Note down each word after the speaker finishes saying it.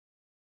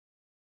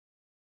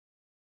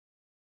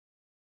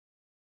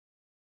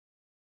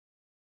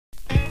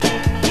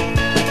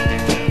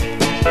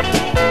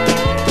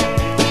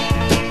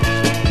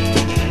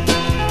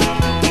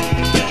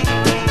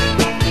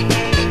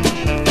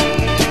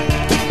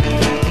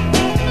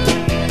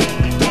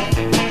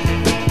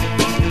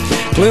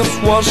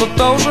Cliff was a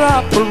dozer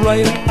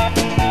operator.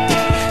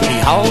 He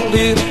hauled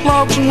his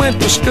logs and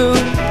went to school.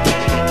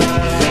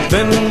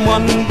 Then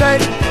one day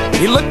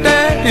he looked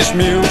at his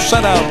mule,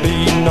 said, "I'll be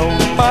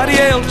nobody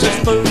else's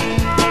fool."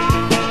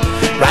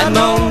 Riding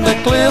on the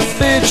Cliff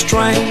Finch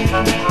Train,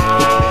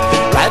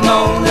 riding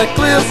on the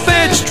Cliff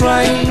Finch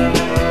Train,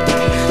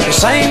 the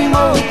same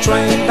old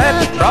train that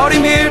brought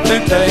him here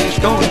today's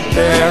gonna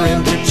carry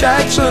him to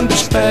Jackson to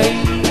stay.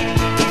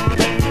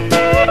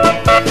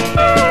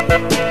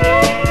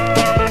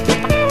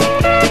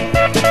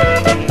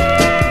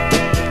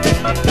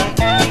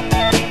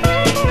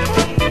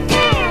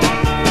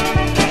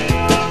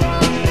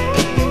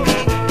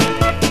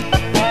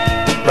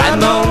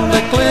 Riding on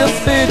the Cliff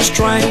Finch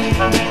Train,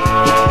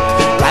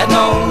 riding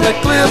on the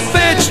Cliff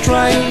Finch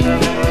Train,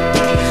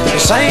 the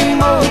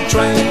same old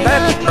train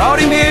that brought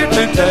him here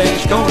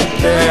today's gonna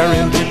carry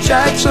him to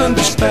Jackson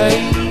to stay.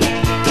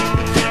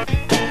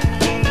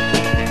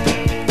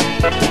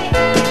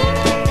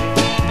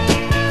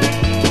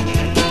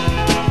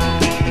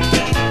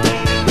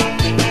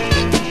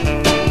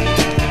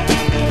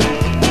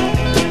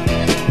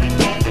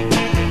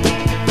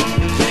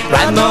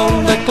 Riding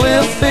on the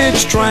Cliff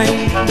Finch Train,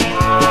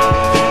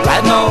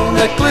 riding on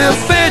the Cliff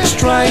Finch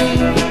Train,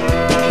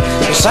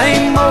 the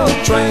same old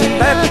train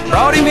that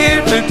brought him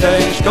here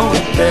today's gonna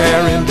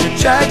carry him to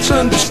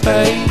Jackson to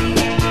stay.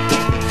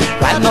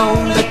 Riding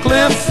on the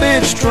Cliff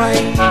Finch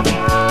Train,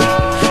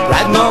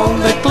 riding on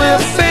the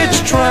Cliff Finch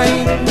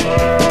Train,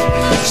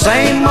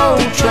 same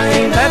old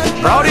train that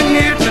brought him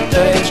here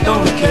today's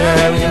gonna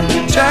carry him to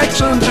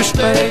Jackson to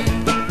stay.